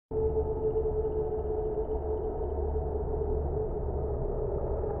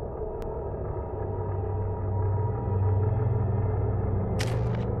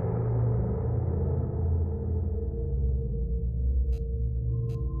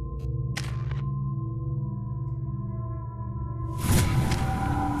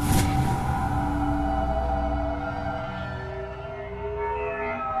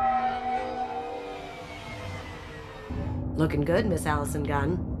Looking good, Miss Allison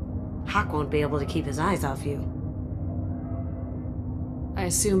Gunn. Hawk won't be able to keep his eyes off you. I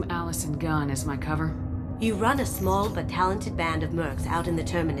assume Allison Gunn is my cover? You run a small but talented band of mercs out in the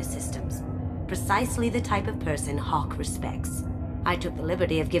Terminus systems. Precisely the type of person Hawk respects. I took the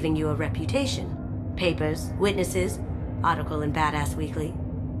liberty of giving you a reputation. Papers, witnesses, article in Badass Weekly.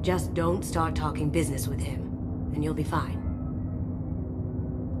 Just don't start talking business with him, and you'll be fine.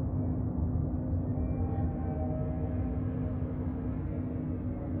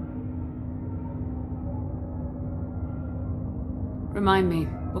 Remind me,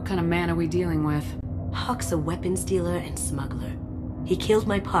 what kind of man are we dealing with? Hawk's a weapons dealer and smuggler. He killed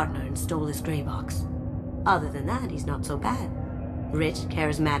my partner and stole his gray box. Other than that, he's not so bad. Rich,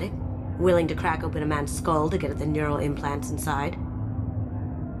 charismatic, willing to crack open a man's skull to get at the neural implants inside.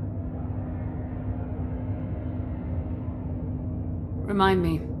 Remind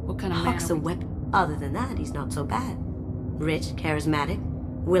me, what kind of Hawk's a Other than that, he's not so bad. Rich, charismatic,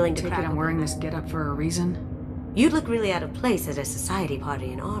 willing to crack open... I'm wearing this getup for a reason? You'd look really out of place at a society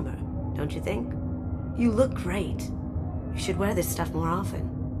party in armor, don't you think? You look great. You should wear this stuff more often.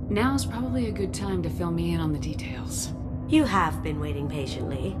 Now's probably a good time to fill me in on the details. You have been waiting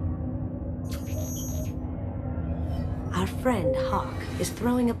patiently. Our friend Hawk is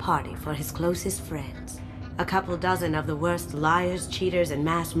throwing a party for his closest friends. A couple dozen of the worst liars, cheaters, and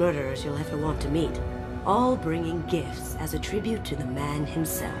mass murderers you'll ever want to meet. All bringing gifts as a tribute to the man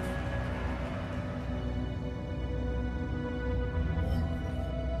himself.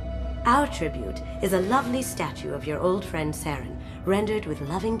 Our tribute is a lovely statue of your old friend Saren, rendered with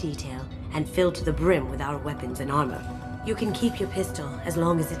loving detail and filled to the brim with our weapons and armor. You can keep your pistol as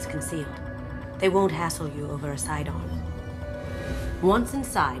long as it's concealed. They won't hassle you over a sidearm. Once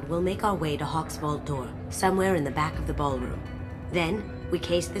inside, we'll make our way to Hawk's vault door, somewhere in the back of the ballroom. Then, we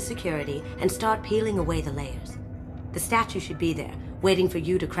case the security and start peeling away the layers. The statue should be there, waiting for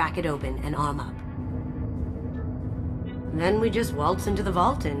you to crack it open and arm up. Then we just waltz into the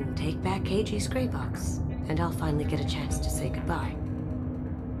vault and take back KG's gray box. And I'll finally get a chance to say goodbye.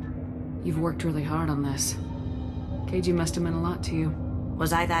 You've worked really hard on this. KG must have meant a lot to you.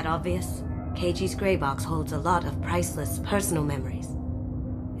 Was I that obvious? KG's gray box holds a lot of priceless personal memories.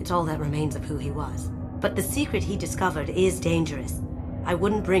 It's all that remains of who he was. But the secret he discovered is dangerous. I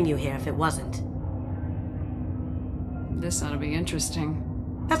wouldn't bring you here if it wasn't. This ought to be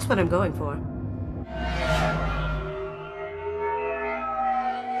interesting. That's what I'm going for.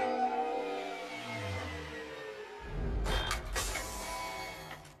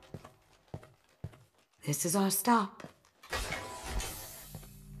 This is our stop.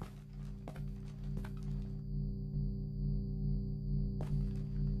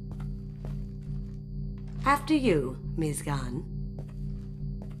 After you, Ms. Gunn.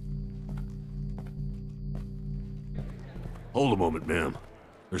 Hold a moment, ma'am.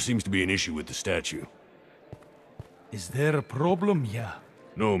 There seems to be an issue with the statue. Is there a problem here?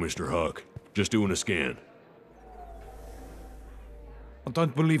 No, Mr. Hawk. Just doing a scan. I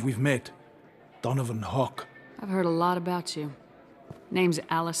don't believe we've met. Donovan Hawk. I've heard a lot about you. Name's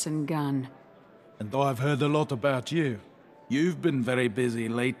Allison Gunn. And I've heard a lot about you. You've been very busy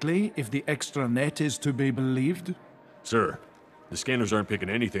lately, if the extra net is to be believed. Sir, the scanners aren't picking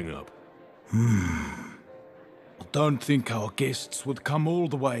anything up. I don't think our guests would come all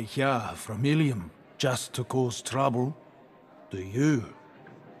the way here from Ilium just to cause trouble. Do you?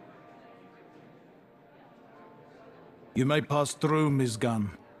 You may pass through, Miss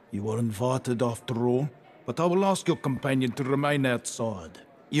Gunn. You were invited after all, but I will ask your companion to remain outside.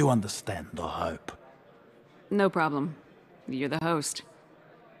 You understand, I hope. No problem. You're the host.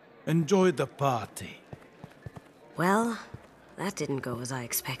 Enjoy the party. Well, that didn't go as I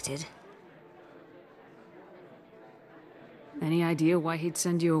expected. Any idea why he'd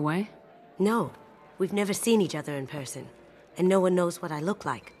send you away? No. We've never seen each other in person, and no one knows what I look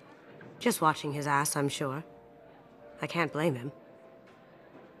like. Just watching his ass, I'm sure. I can't blame him.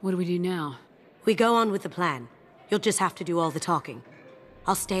 What do we do now? We go on with the plan. You'll just have to do all the talking.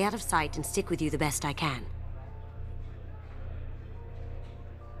 I'll stay out of sight and stick with you the best I can.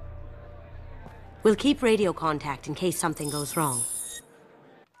 We'll keep radio contact in case something goes wrong.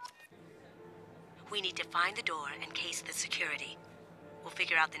 We need to find the door and case the security. We'll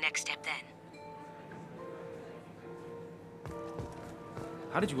figure out the next step then.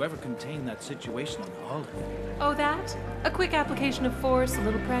 How did you ever contain that situation on the holiday? Oh, that? A quick application of force, a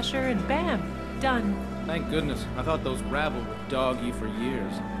little pressure, and bam! Done. Thank goodness. I thought those rabble would dog you for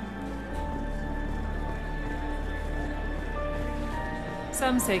years.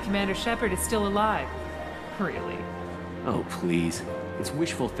 Some say Commander Shepard is still alive. Really? Oh, please. It's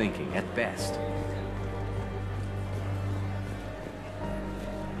wishful thinking, at best.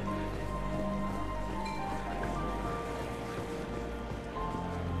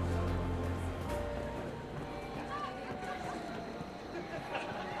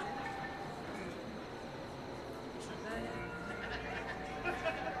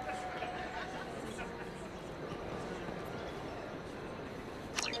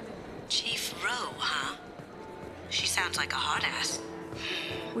 like a hard ass.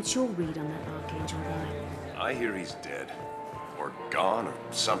 What's your read on that Archangel guy? I hear he's dead. Or gone, or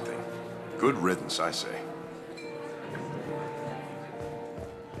something. Good riddance, I say.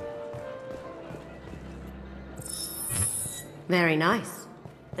 Very nice.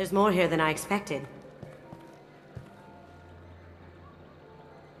 There's more here than I expected.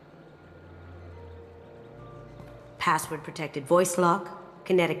 Password-protected voice lock,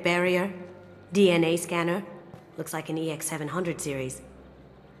 kinetic barrier, DNA scanner. Looks like an EX700 series.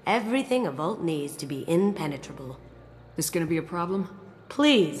 Everything a vault needs to be impenetrable. This gonna be a problem?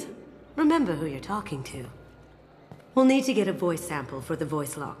 Please, remember who you're talking to. We'll need to get a voice sample for the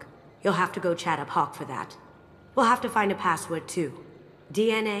voice lock. You'll have to go chat up Hawk for that. We'll have to find a password too.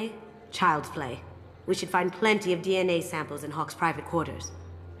 DNA, child's play. We should find plenty of DNA samples in Hawk's private quarters.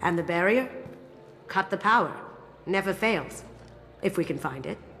 And the barrier? Cut the power. Never fails. If we can find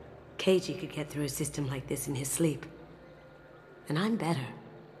it. KG could get through a system like this in his sleep. And I'm better.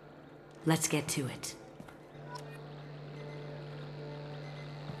 Let's get to it.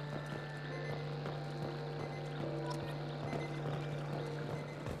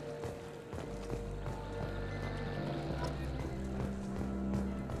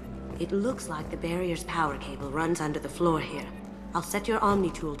 It looks like the barrier's power cable runs under the floor here. I'll set your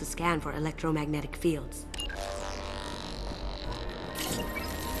Omni tool to scan for electromagnetic fields.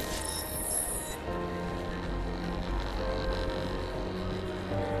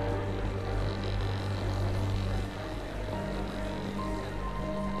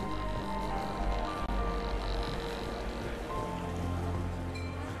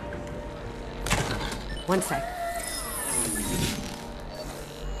 One sec.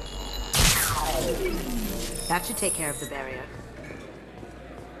 That should take care of the barrier.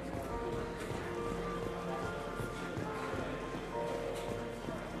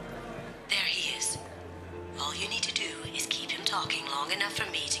 There he is. All you need to do is keep him talking long enough for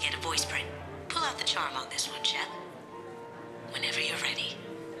me to get a voice print. Pull out the charm on this one, Shep. Whenever you're ready.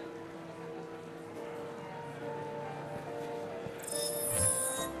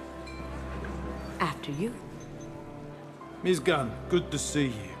 After you. Miss Gunn, good to see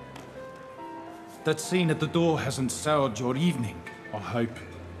you. That scene at the door hasn't soured your evening, I hope.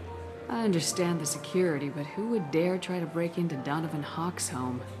 I understand the security, but who would dare try to break into Donovan Hawk's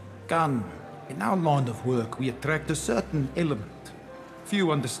home? Gunn, in our line of work, we attract a certain element.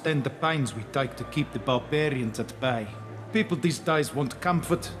 Few understand the pains we take to keep the barbarians at bay. People these days want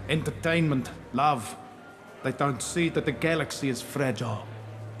comfort, entertainment, love. They don't see that the galaxy is fragile.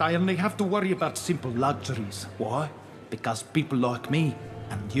 They only have to worry about simple luxuries. Why? Because people like me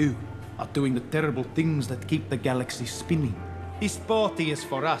and you are doing the terrible things that keep the galaxy spinning. This party is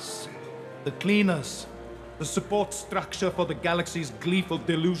for us, the cleaners, the support structure for the galaxy's gleeful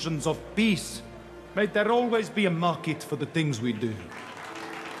delusions of peace. May there always be a market for the things we do.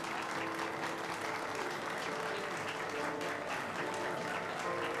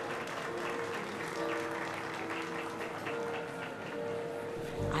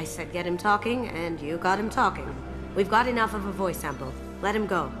 I said get him talking, and you got him talking. We've got enough of a voice sample. Let him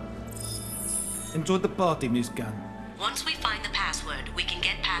go. Enjoy the party, Miss Gunn. Once we find the password, we can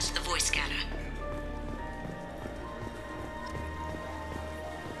get past the voice scanner.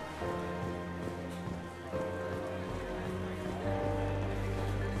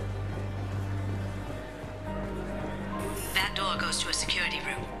 That door goes to a security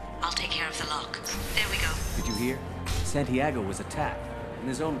room. I'll take care of the lock. There we go. Did you hear? Santiago was attacked. In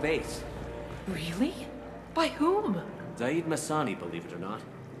his own base. Really? By whom? Zaid Massani, believe it or not.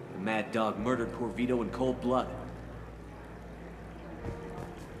 The mad dog murdered poor Vito in cold blood.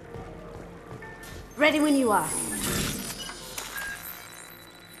 Ready when you are.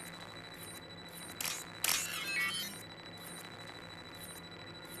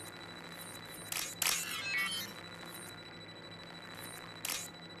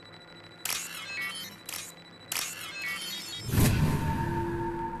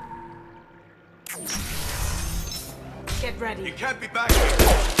 Get ready. You can't be back here!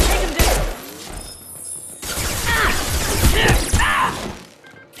 Take him down.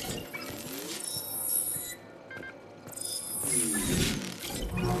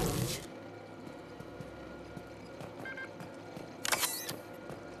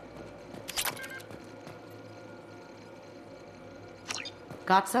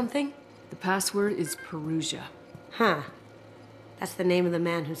 Got something? The password is Perugia. Huh. That's the name of the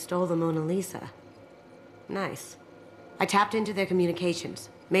man who stole the Mona Lisa. Nice. I tapped into their communications.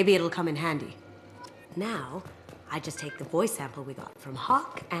 Maybe it'll come in handy. Now, I just take the voice sample we got from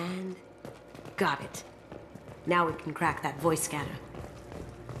Hawk and... got it. Now we can crack that voice scanner.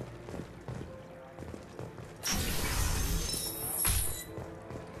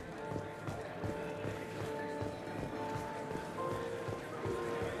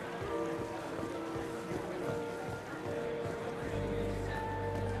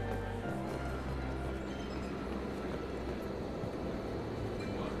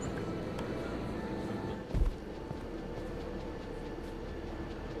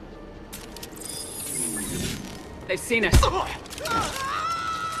 They've seen us.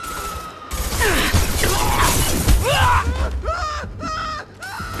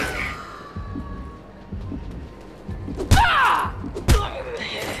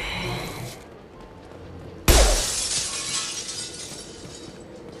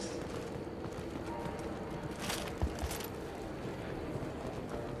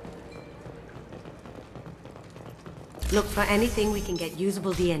 Look for anything we can get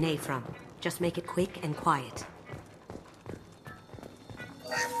usable DNA from. Just make it quick and quiet.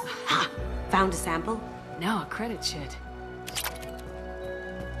 Ha! Found a sample? No, a credit sheet.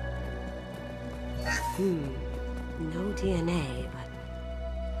 No DNA,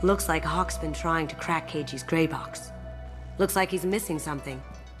 but... Looks like Hawk's been trying to crack KG's gray box. Looks like he's missing something.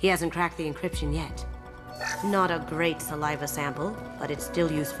 He hasn't cracked the encryption yet. Not a great saliva sample, but it's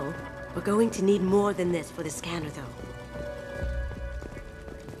still useful. We're going to need more than this for the scanner, though.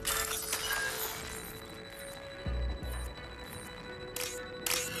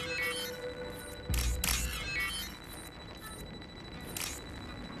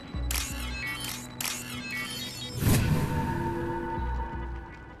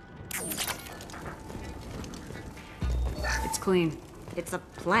 Clean. It's a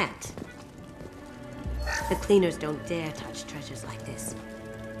plant. The cleaners don't dare touch treasures like this.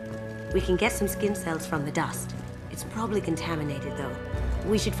 We can get some skin cells from the dust. It's probably contaminated, though.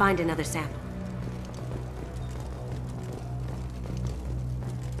 We should find another sample.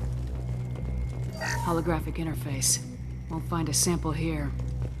 Holographic interface. Won't find a sample here.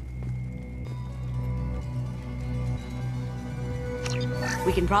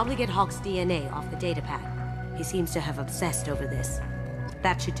 We can probably get Hawk's DNA off the datapad. He seems to have obsessed over this.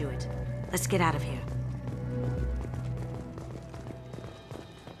 That should do it. Let's get out of here.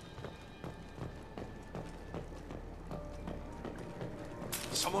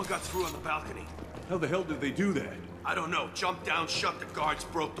 Someone got through on the balcony. How the hell did they do that? I don't know. Jumped down, shut the guards,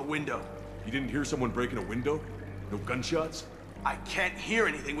 broke the window. You didn't hear someone breaking a window? No gunshots? I can't hear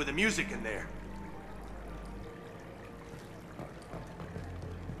anything with the music in there.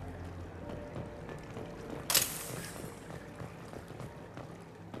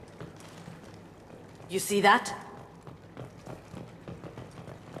 You see that?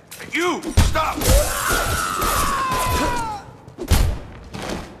 Hey, you! Stop!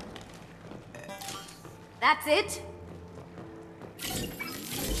 That's it?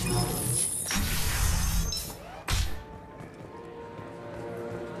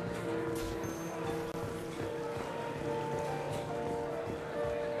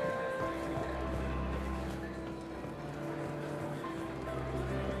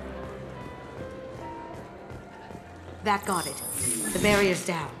 That got it. The barrier's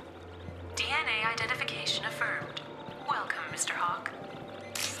down. DNA identification affirmed. Welcome, Mr. Hawk.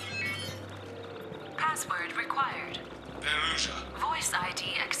 Password required. Perusa. Voice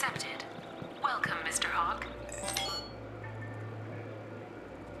ID accepted. Welcome, Mr. Hawk.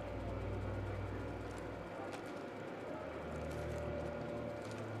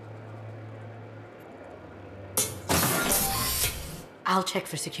 I'll check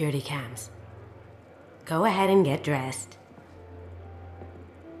for security cams. Go ahead and get dressed.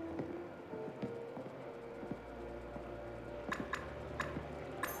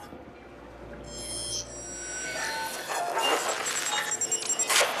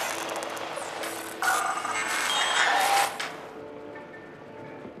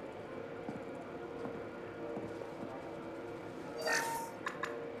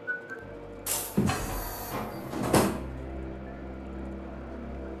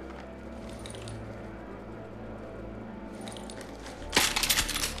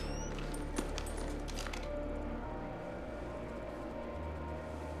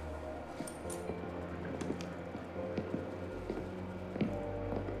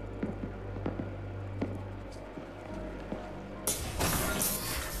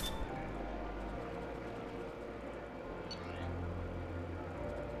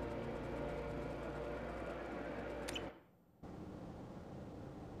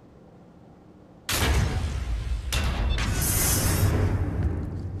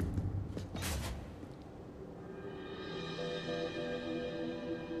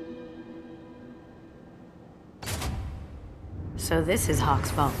 So this is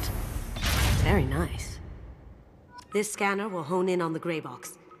Hawk's vault. Very nice. This scanner will hone in on the gray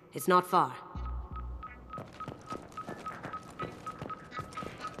box. It's not far.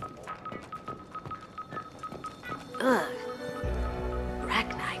 Ugh.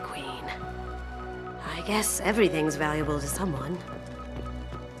 Arachnite Queen. I guess everything's valuable to someone.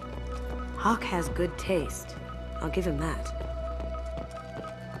 Hawk has good taste. I'll give him that.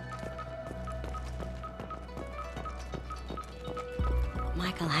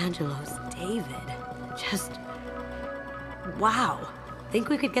 Michelangelo's David. Just... wow. Think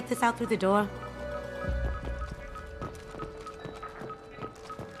we could get this out through the door?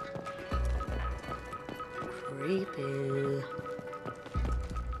 Creepy.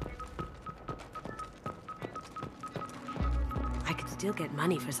 I could still get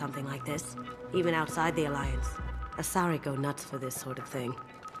money for something like this, even outside the Alliance. Asari go nuts for this sort of thing.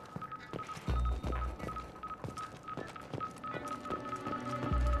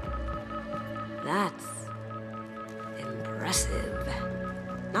 That's... impressive.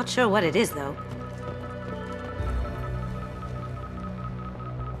 Not sure what it is, though.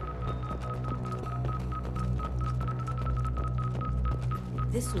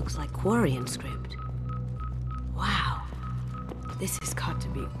 This looks like Quarian script. Wow. This has got to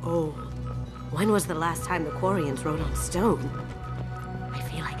be old. When was the last time the Quarians wrote on stone? I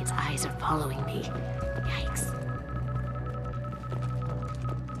feel like its eyes are following me. Yikes.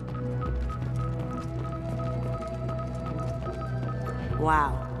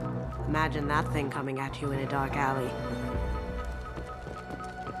 Wow. Imagine that thing coming at you in a dark alley.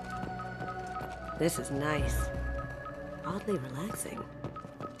 This is nice. Oddly relaxing.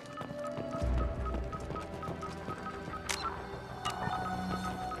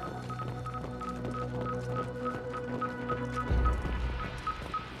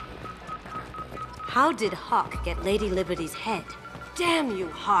 How did Hawk get Lady Liberty's head? Damn you,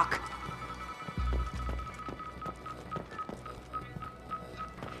 Hawk!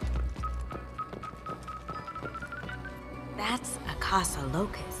 That's a Casa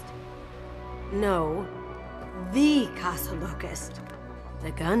Locust. No, the Casa Locust.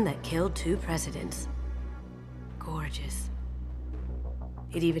 The gun that killed 2 presidents. Gorgeous.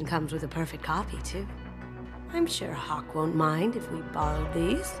 It even comes with a perfect copy, too. I'm sure Hawk won't mind if we borrowed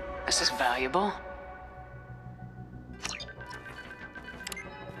these. This is valuable.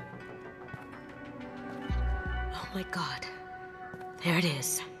 Oh my god. There it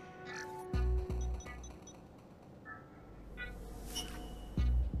is.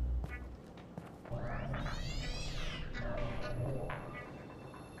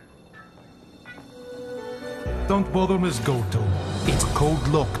 Don't bother, Miss Goto. It's code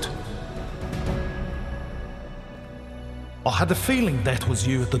locked. I had a feeling that was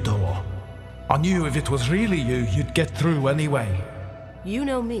you at the door. I knew if it was really you, you'd get through anyway. You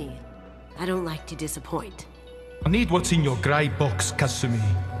know me. I don't like to disappoint. I need what's in your grey box, Kasumi.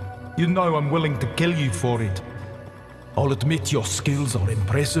 You know I'm willing to kill you for it. I'll admit your skills are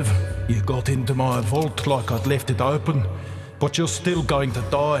impressive. You got into my vault like I'd left it open. But you're still going to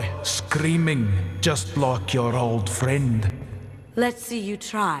die, screaming, just like your old friend. Let's see you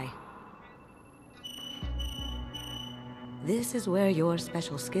try. This is where your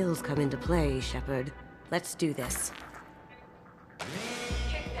special skills come into play, Shepard. Let's do this.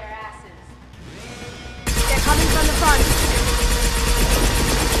 Kick their asses. They're coming from the front.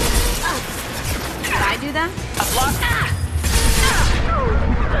 Did I do that? A block.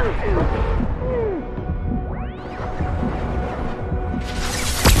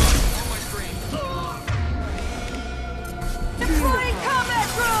 Deploying combat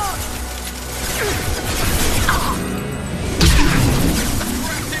drone!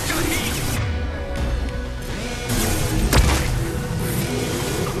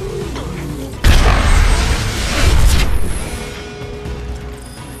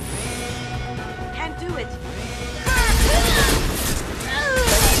 Can't do it.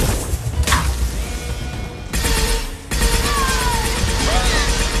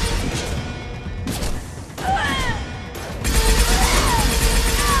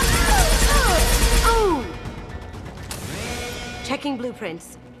 Checking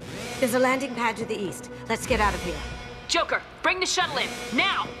blueprints. There's a landing pad to the east. Let's get out of here. Joker, bring the shuttle in,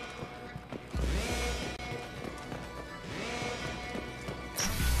 now!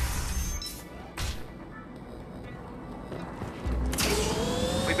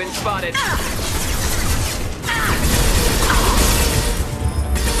 We've been spotted.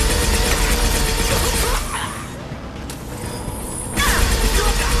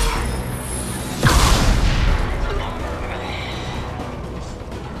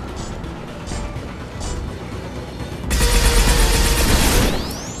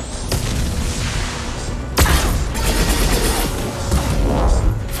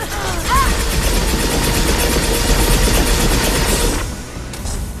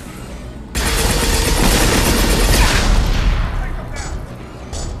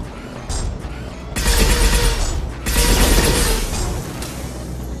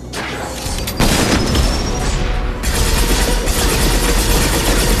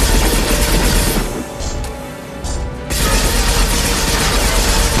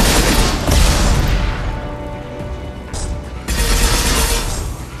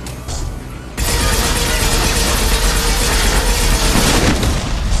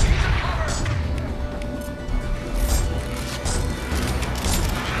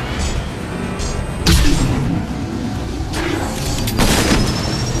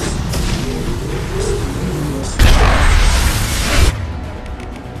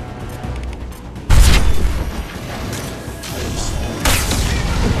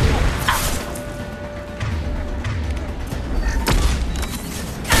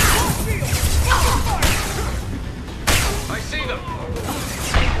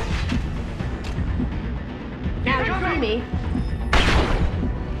 me.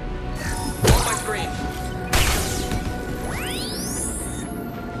 On my screen.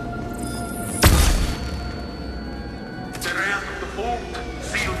 They're out of the vault.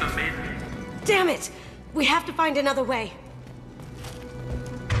 Seal them in. Damn it! We have to find another way.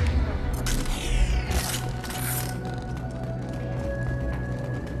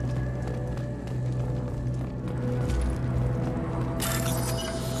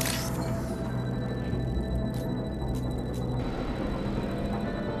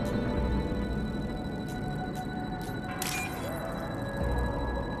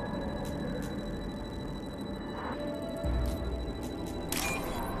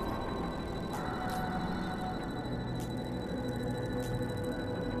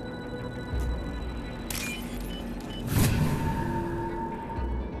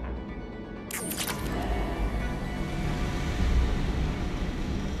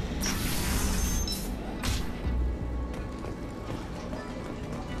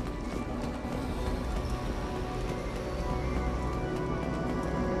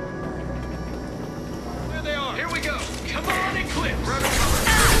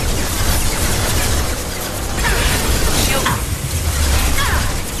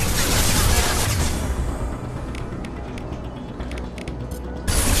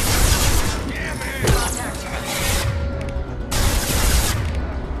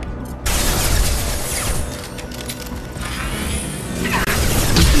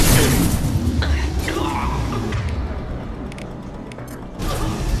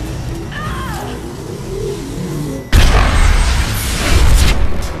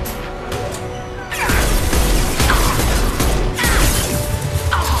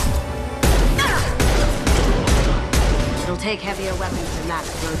 Take heavier weapons than that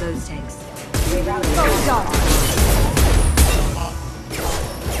to blow those tanks. Oh, God.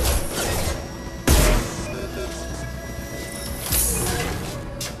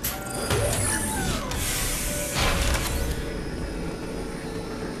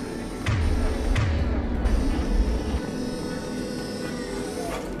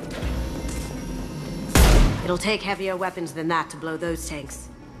 It'll take heavier weapons than that to blow those tanks.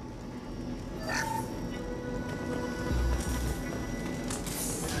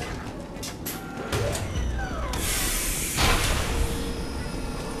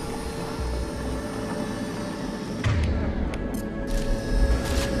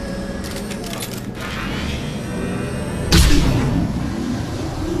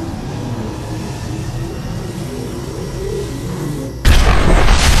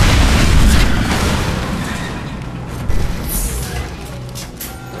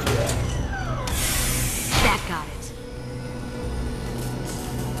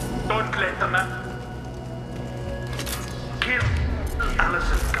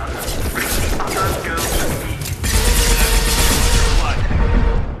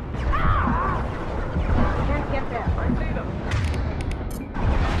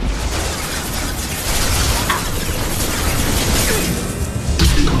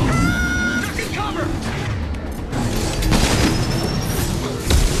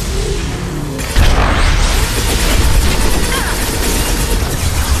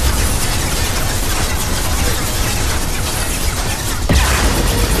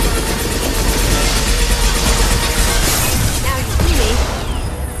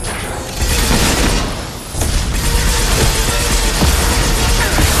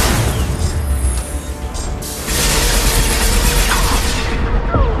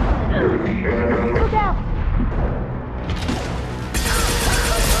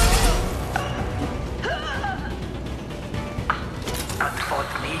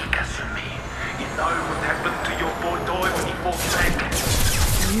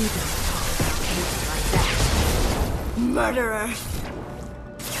 Murderer!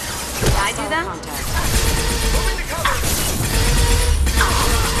 Did I do that? Moving to cover.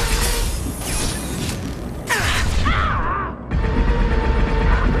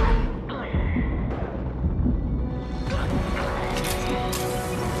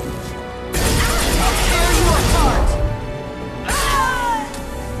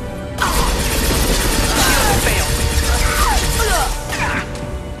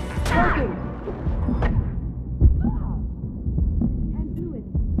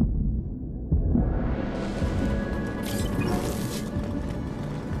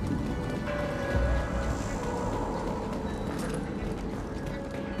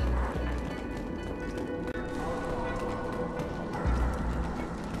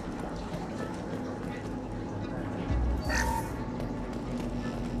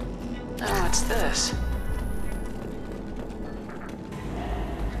 What's this?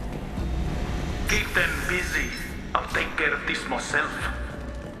 Keep them busy. I'll take care of this myself.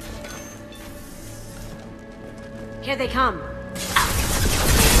 Here they come. Now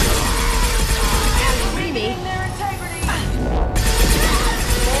you see me.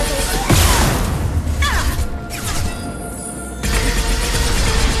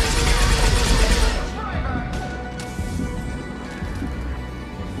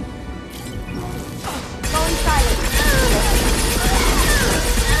 Going silent.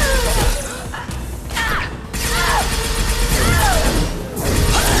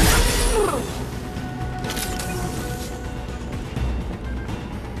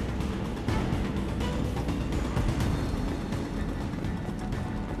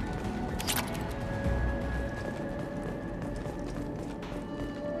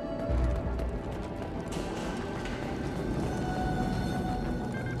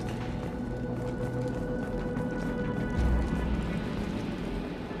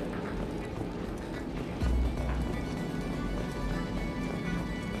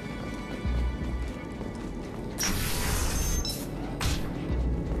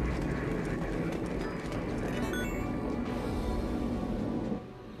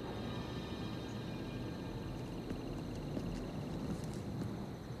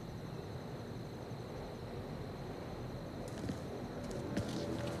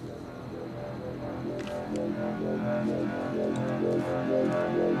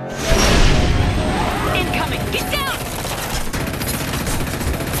 Incoming! Get down!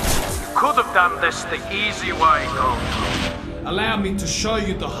 Could have done this the easy way, though. Allow me to show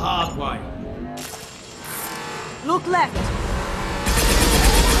you the hard way. Look left.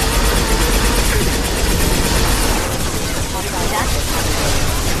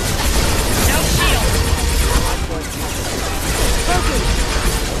 No shield!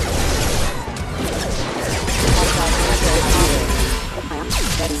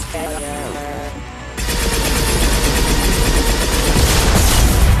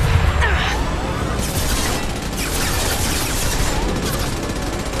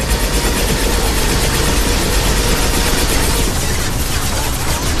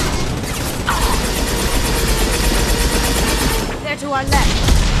 They're to our left.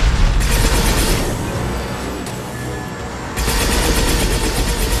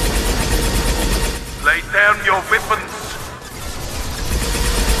 Lay down your weapons.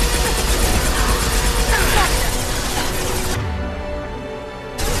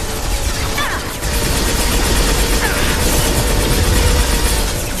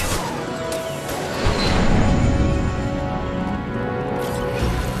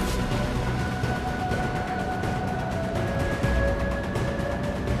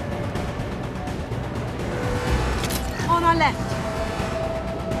 On our left.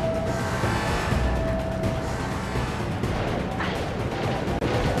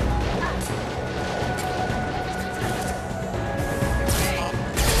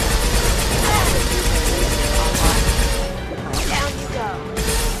 Down you go.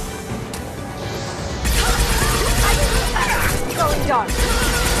 Going dark.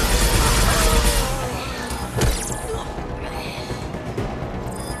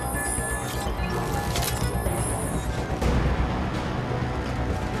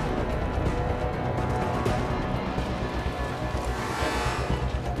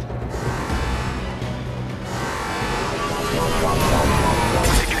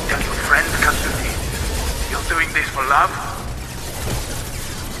 What did you tell your friend, Kasumi? You're doing this for love?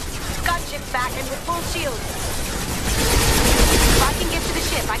 Gunship back and with full shield. If I can get to the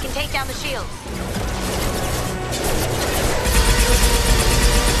ship, I can take down the shield.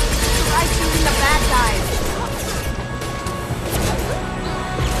 Try shooting the bad guys.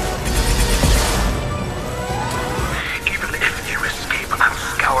 Even if you escape, I'll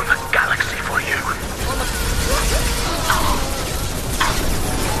scour the galaxy for you.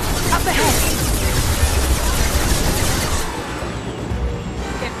 Up ahead.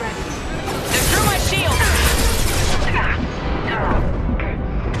 Get ready. They're through my shield!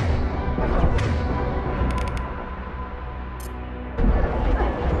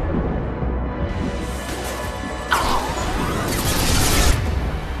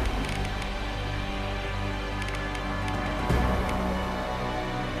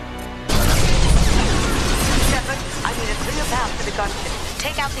 Shepard, I need a clear path to the gunship.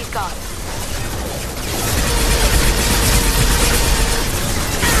 Take out these guards.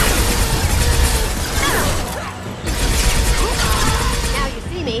 Now you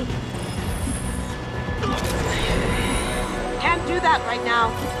see me. Can't do that right now.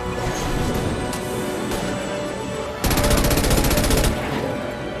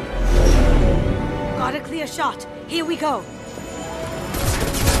 Got a clear shot. Here we go.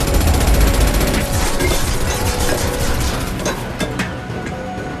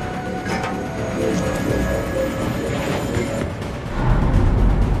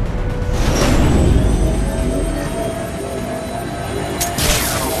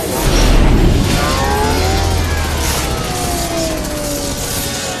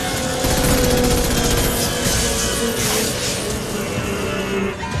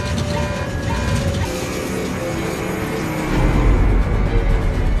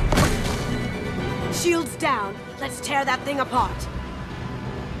 down. Let's tear that thing apart.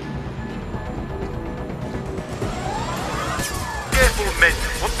 Careful, men.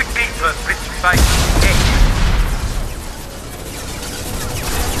 What the gate's pretty fast.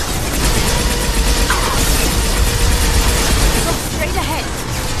 Look straight ahead.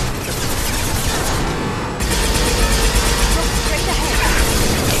 Look straight ahead.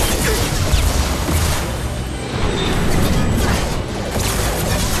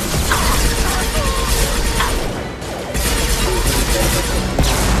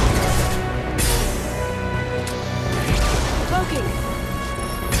 Cloaking.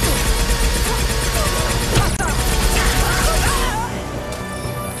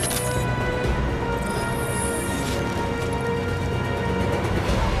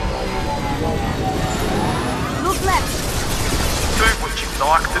 Look left. Do what you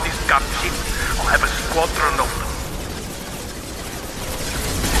like to this gunship. I'll have a squadron of them.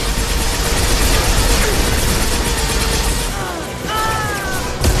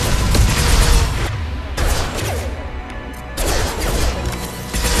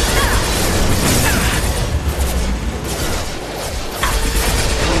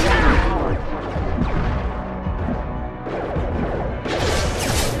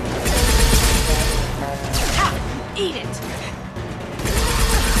 Eat it!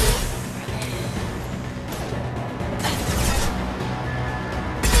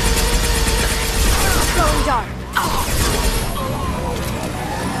 Going dark.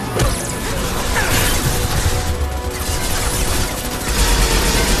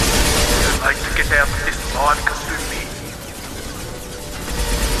 I'd like to get out of this line, Kasumi.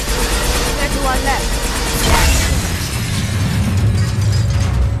 They're to our left.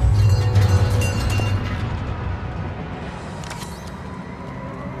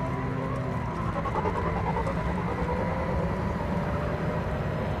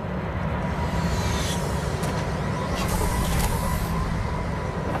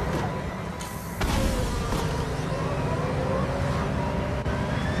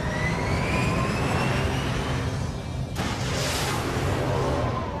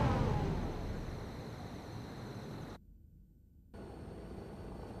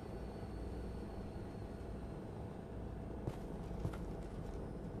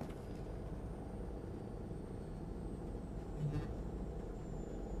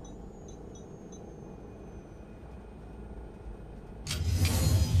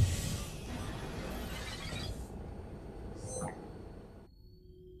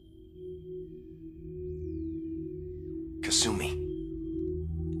 Kasumi,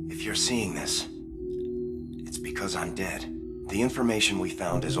 if you're seeing this, it's because I'm dead. The information we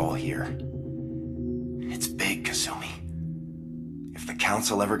found is all here. It's big, Kasumi. If the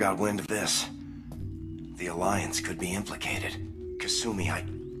Council ever got wind of this, the Alliance could be implicated. Kasumi,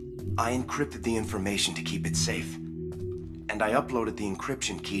 I encrypted the information to keep it safe. And I uploaded the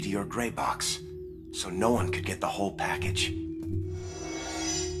encryption key to your gray box, so no one could get the whole package.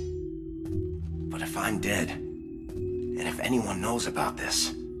 But if I'm dead, and if anyone knows about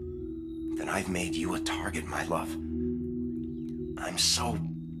this, then I've made you a target, my love. I'm so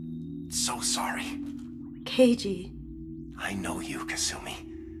sorry. Keiji. I know you, Kasumi.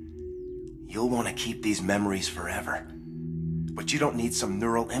 You'll want to keep these memories forever. But you don't need some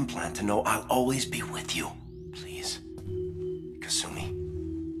neural implant to know I'll always be with you. Please, Kasumi,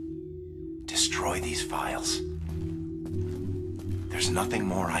 destroy these files. There's nothing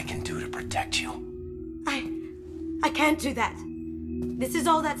more I can do to protect you. I can't do that. This is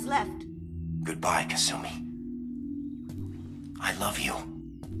all that's left. Goodbye, Kasumi. I love you.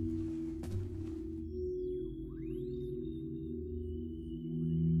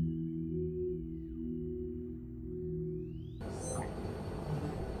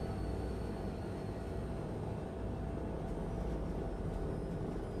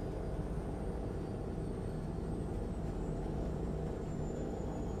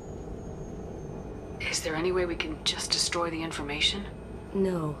 Is there any way we can just destroy the information?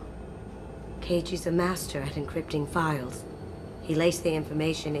 No. Keiji's a master at encrypting files. He laced the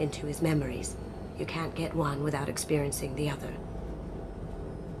information into his memories. You can't get one without experiencing the other.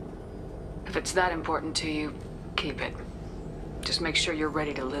 If it's that important to you, keep it. Just make sure you're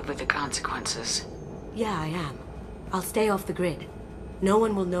ready to live with the consequences. Yeah, I am. I'll stay off the grid. No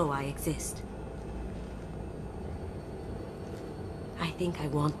one will know I exist. I think I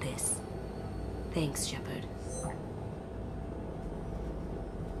want this. Thanks, Shepard.